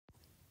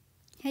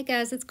Hey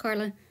guys, it's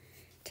Carla.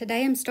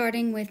 Today I'm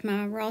starting with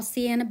my raw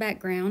sienna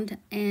background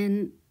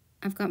and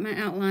I've got my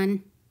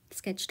outline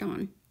sketched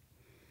on.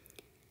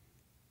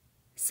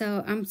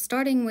 So I'm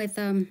starting with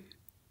a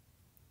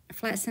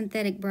flat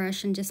synthetic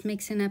brush and just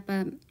mixing up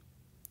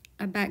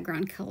a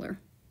background color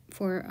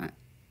for,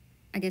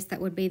 I guess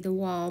that would be the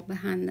wall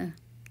behind the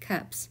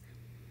cups.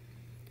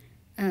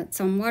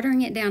 So I'm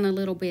watering it down a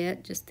little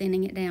bit, just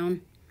thinning it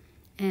down,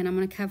 and I'm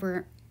going to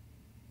cover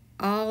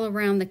all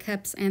around the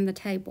cups and the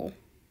table.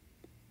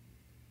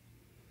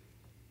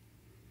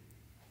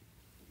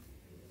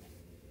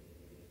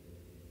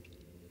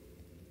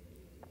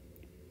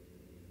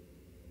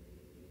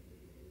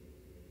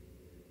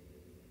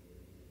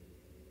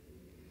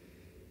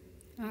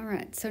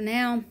 Alright, so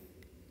now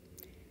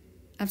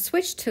I've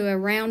switched to a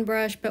round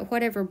brush, but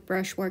whatever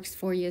brush works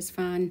for you is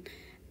fine.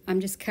 I'm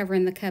just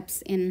covering the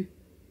cups in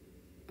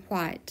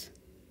white.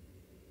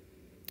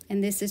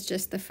 And this is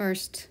just the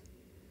first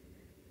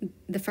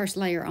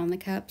layer on the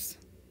cups.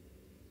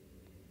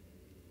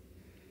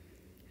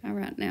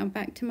 Alright, now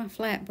back to my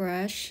flat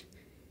brush,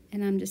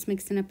 and I'm just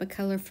mixing up a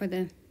color for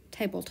the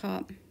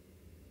tabletop.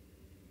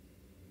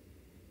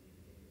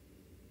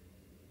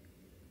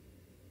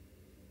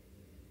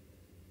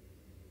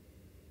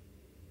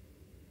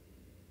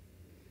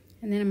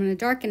 And then I'm going to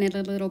darken it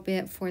a little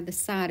bit for the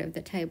side of the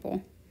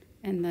table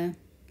and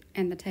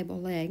the table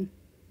leg.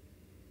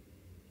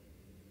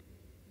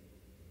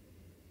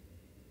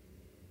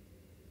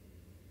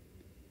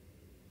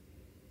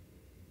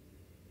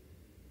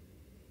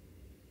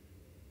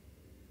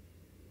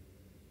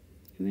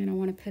 And then I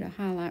want to put a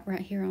highlight right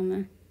here on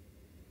the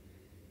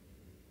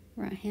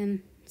right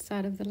hand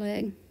side of the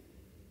leg.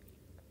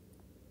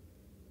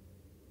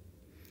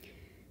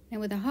 Now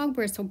with a hog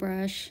bristle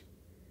brush,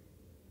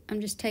 I'm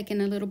just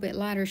taking a little bit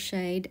lighter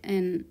shade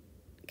and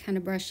kind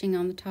of brushing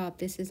on the top.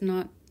 This is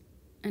not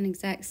an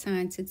exact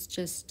science, it's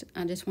just,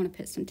 I just want to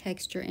put some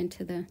texture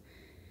into the,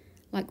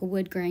 like a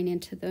wood grain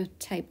into the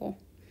table.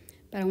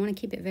 But I want to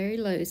keep it very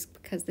loose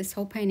because this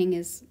whole painting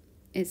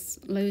is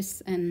loose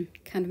and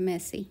kind of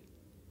messy.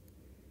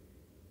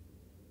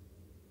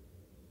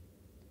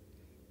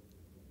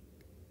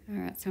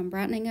 Alright, so I'm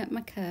brightening up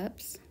my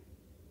cups.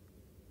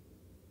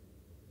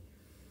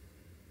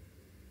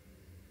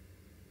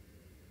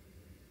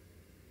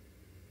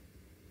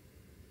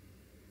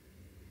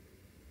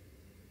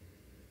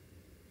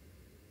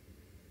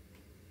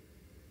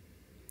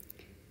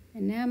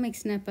 And now I'm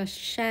mixing up a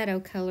shadow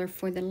color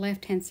for the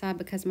left-hand side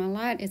because my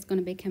light is going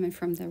to be coming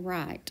from the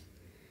right.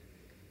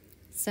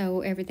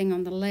 So everything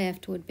on the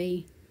left would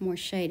be more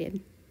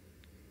shaded.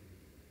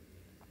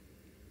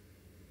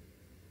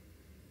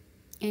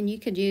 And you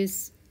could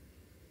use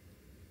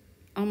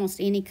almost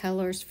any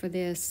colors for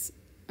this.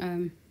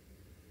 I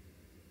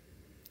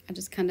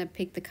just kind of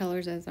picked the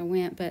colors as I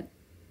went,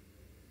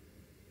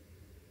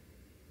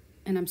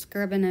 and I'm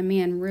scrubbing them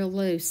in real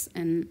loose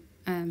and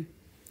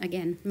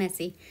again,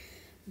 messy.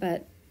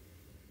 But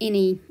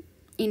any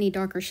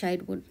darker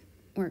shade would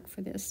work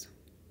for this.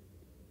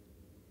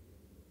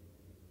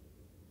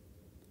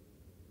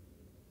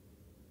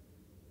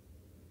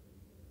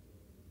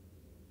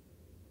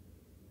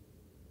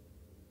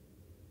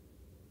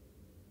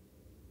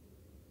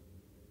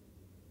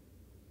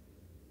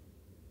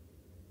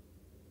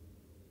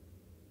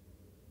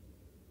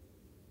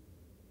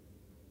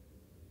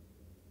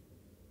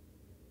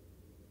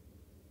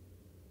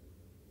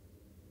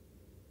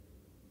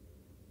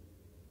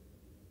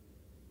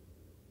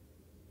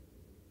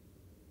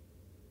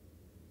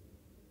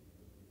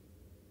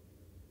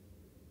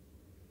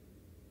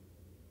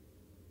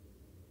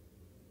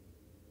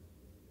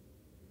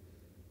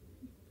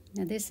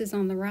 Now this is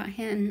on the right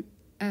hand,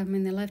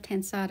 and the left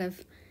hand side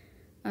of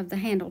the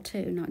handle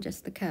too, not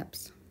just the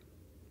cups.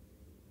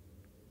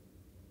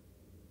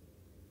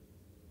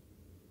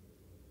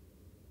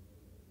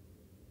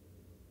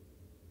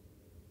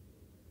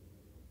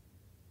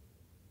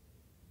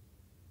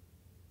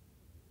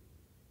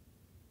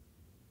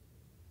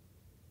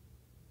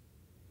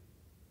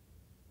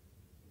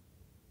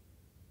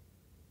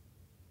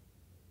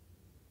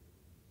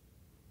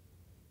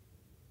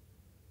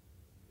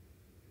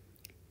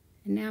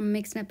 And now I'm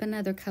mixing up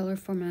another color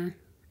for my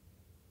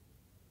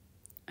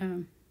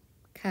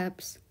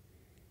cups.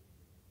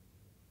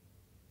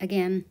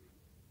 Again,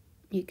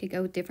 you could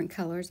go with different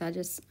colors. I'm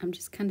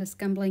just kind of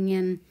scumbling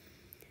in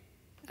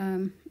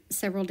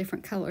several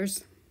different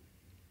colors.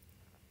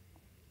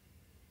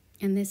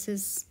 And this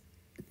is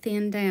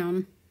thinned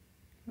down.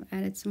 I've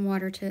added some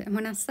water to it. And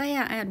when I say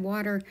I add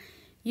water,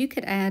 you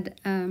could add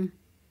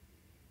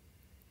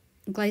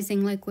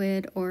glazing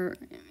liquid or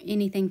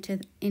anything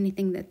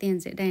that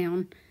thins it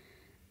down.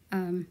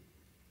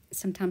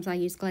 Sometimes I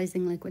use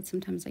glazing liquid,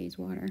 sometimes I use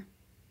water.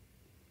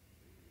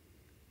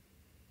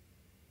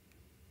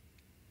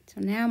 So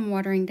now I'm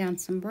watering down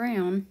some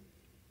brown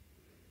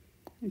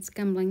and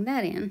scumbling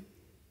that in.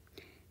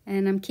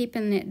 And I'm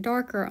keeping it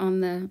darker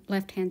on the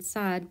left-hand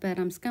side, but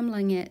I'm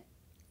scumbling it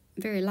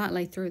very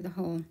lightly through the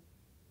whole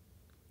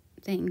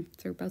thing,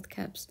 through both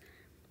cups.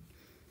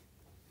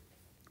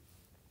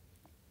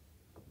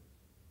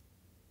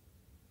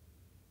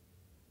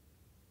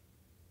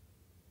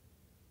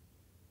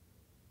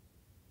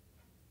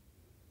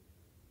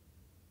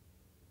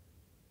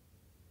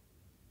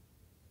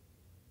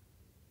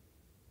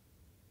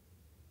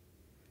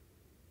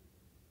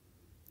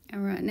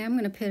 right, now I'm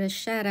going to put a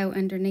shadow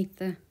underneath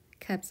the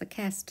cups, a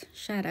cast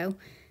shadow.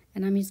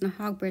 And I'm using a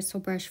hog bristle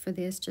brush for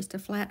this, just a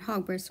flat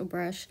hog bristle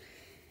brush.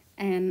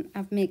 And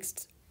I've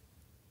mixed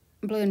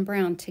blue and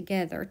brown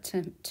together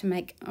to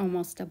make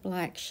almost a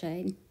black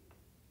shade.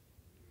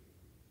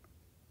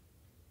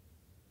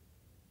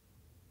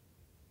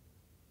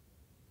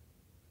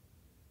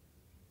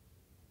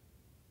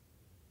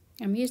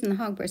 I'm using the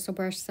hog bristle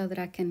brush so that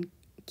I can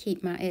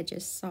keep my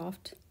edges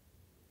soft.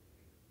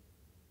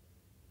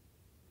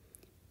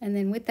 And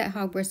then with that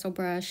hog bristle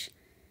brush,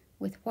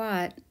 with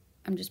white,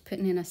 I'm just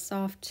putting in a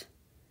soft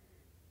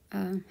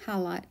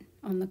highlight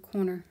on the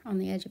corner, on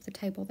the edge of the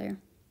table there.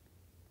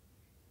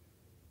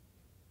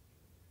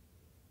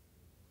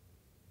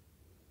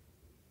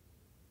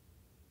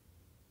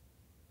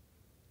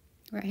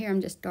 Right here,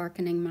 I'm just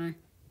darkening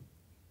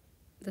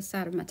the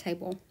side of my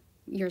table.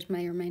 Yours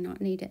may or may not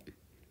need it.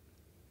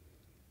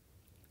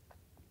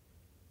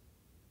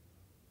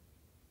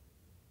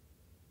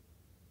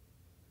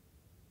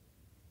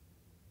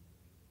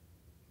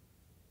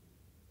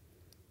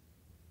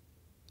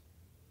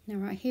 Now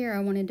right here,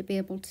 I wanted to be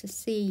able to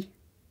see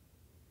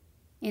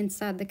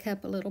inside the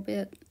cup a little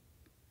bit.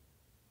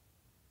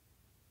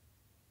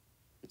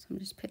 So I'm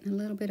just putting a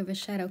little bit of a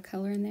shadow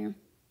color in there.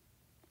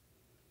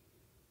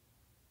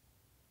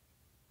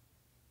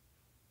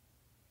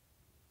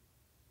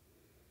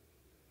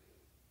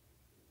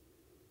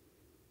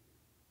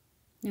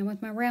 Now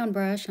with my round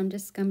brush, I'm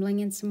just scumbling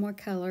in some more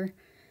color.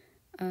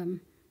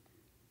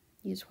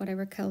 Use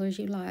whatever colors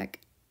you like.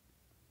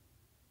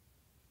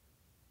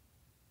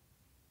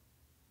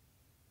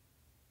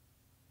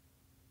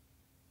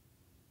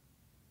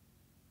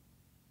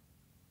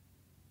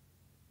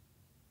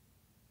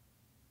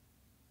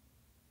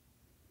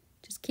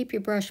 Just keep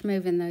your brush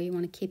moving though. You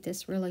want to keep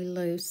this really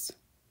loose.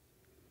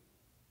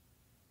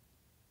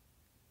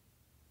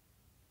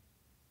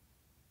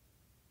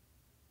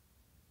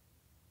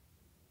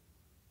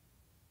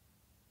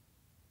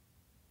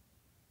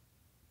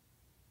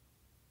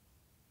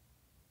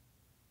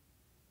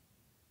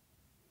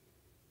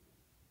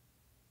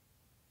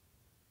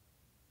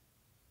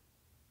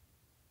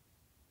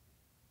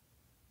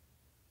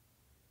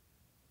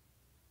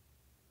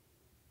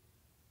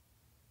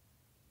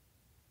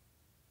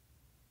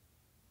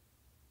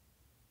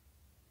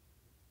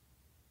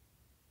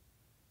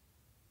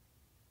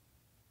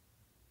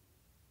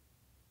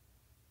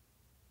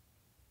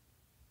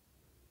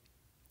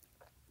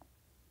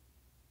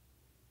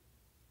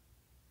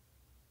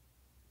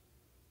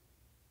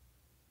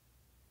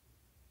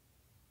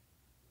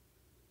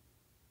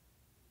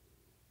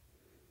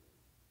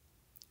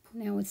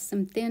 Now with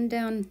some thinned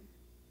down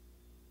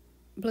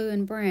blue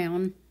and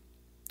brown,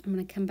 I'm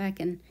going to come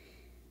back and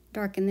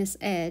darken this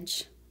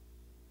edge,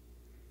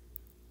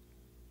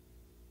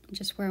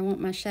 just where I want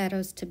my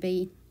shadows to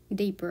be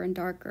deeper and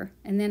darker.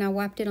 And then I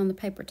wiped it on the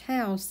paper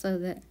towel so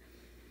that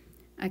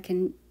I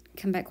can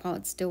come back while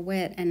it's still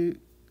wet and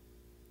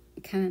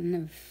kind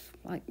of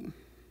like,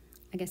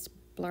 I guess,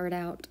 blur it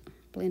out,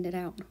 blend it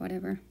out,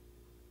 whatever.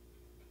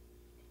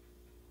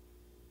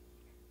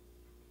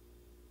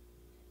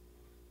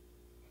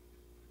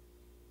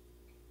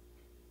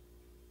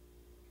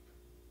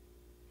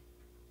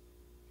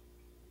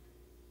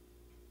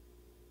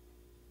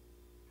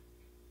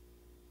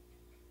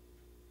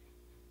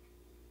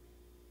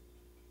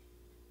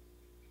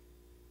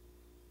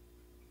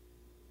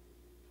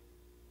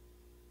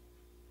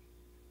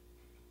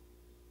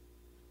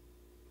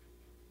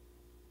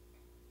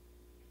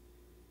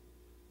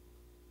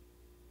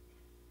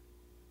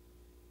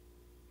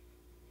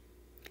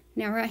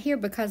 Now right here,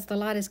 because the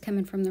light is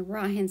coming from the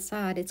right hand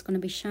side, it's going to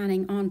be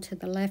shining onto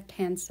the left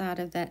hand side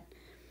of that,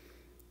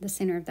 the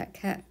center of that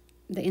cup,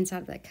 the inside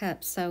of that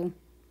cup. So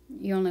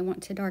you only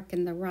want to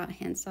darken the right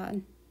hand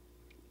side.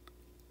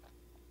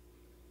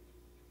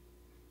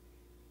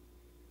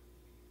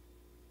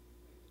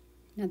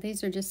 Now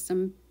these are just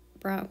some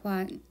bright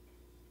white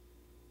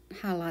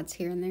highlights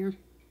here and there.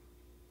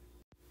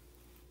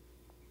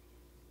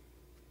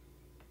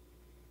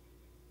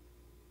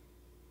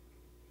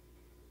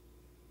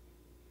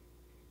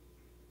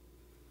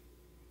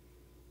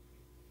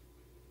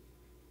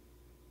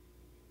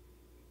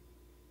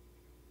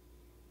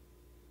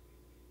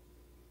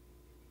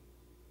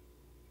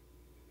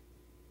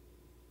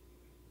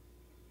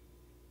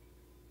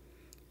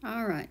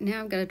 All right,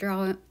 now I'm going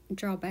to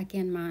draw back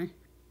in my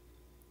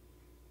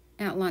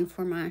outline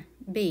for my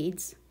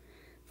beads,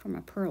 for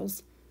my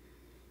pearls.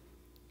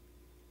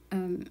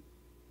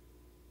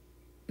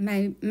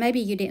 Maybe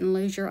you didn't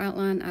lose your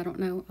outline. I don't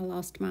know. I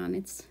lost mine.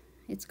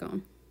 It's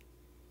gone.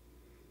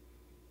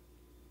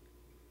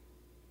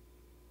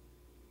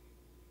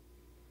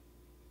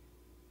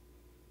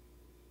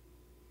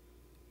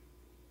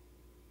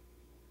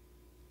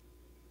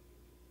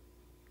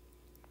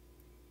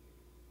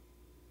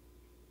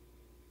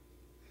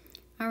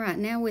 All right,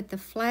 now with the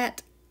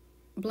flat,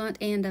 blunt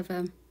end of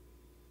a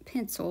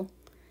pencil,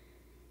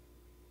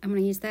 I'm going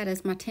to use that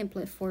as my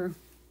template for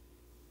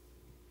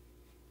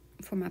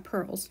my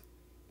pearls.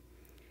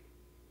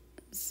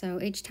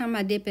 So each time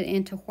I dip it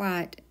into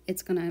white,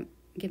 it's going to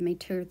give me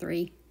 2 or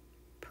 3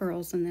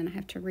 pearls, and then I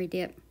have to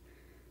redip.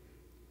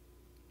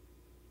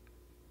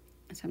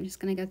 So I'm just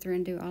going to go through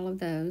and do all of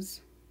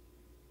those.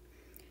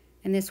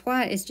 And this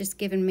white is just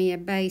giving me a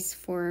base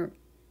for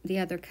the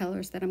other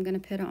colors that I'm going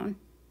to put on.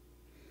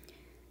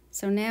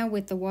 So now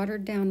with the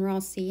watered down raw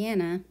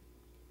sienna,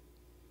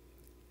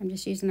 I'm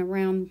just using a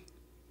round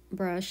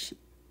brush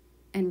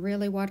and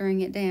really watering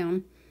it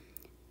down.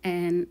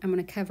 And I'm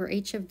going to cover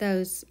each of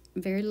those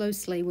very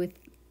loosely with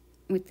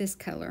this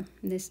color.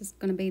 This is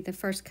going to be the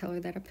first color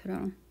that I put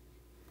on.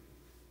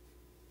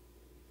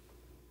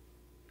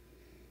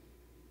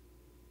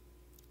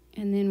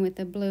 And then with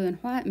the blue and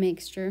white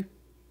mixture,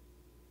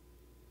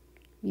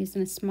 I'm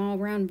using a small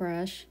round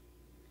brush.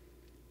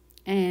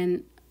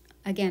 And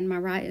again, my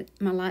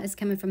light is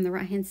coming from the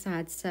right hand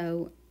side,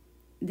 so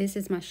this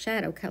is my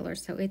shadow color,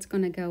 so it's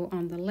going to go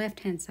on the left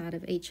hand side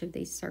of each of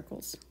these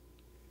circles.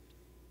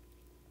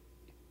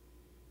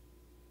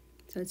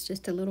 So it's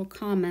just a little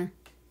comma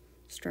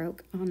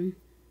stroke on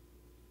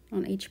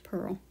each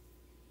pearl.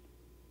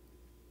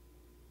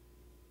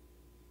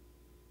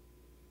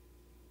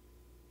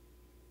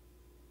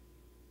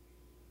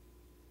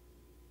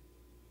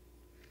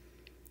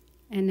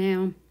 And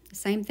now the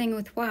same thing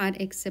with white,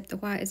 except the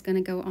white is going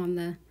to go on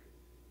the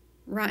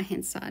right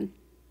hand side.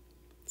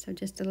 So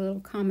just a little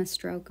comma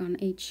stroke on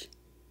each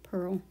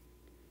pearl.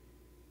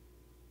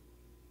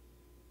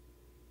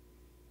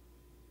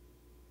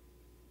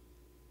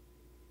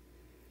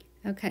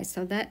 Okay,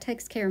 so that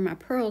takes care of my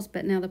pearls,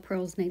 but now the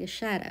pearls need a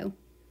shadow.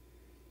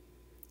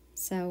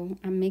 So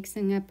I'm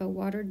mixing up a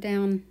watered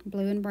down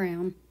blue and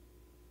brown.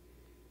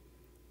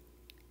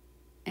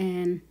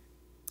 And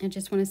I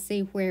just want to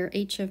see where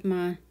each of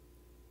my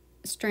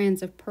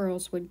strands of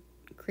pearls would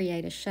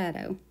create a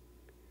shadow.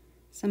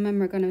 Some of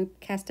them are going to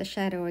cast a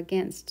shadow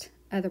against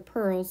other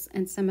pearls,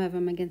 and some of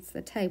them against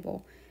the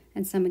table,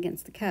 and some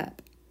against the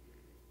cup.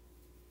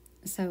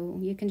 So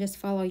you can just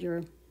follow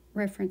your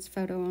reference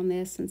photo on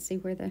this and see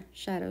where the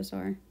shadows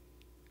are.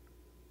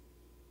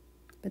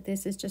 But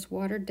this is just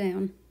watered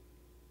down.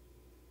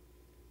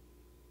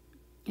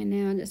 And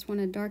now I just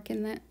want to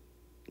darken that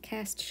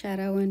cast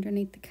shadow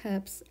underneath the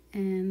cups,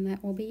 and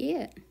that will be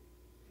it.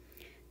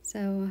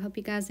 So I hope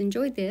you guys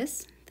enjoyed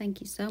this. Thank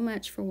you so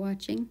much for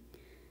watching.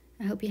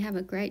 I hope you have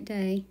a great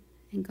day,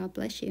 and God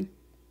bless you.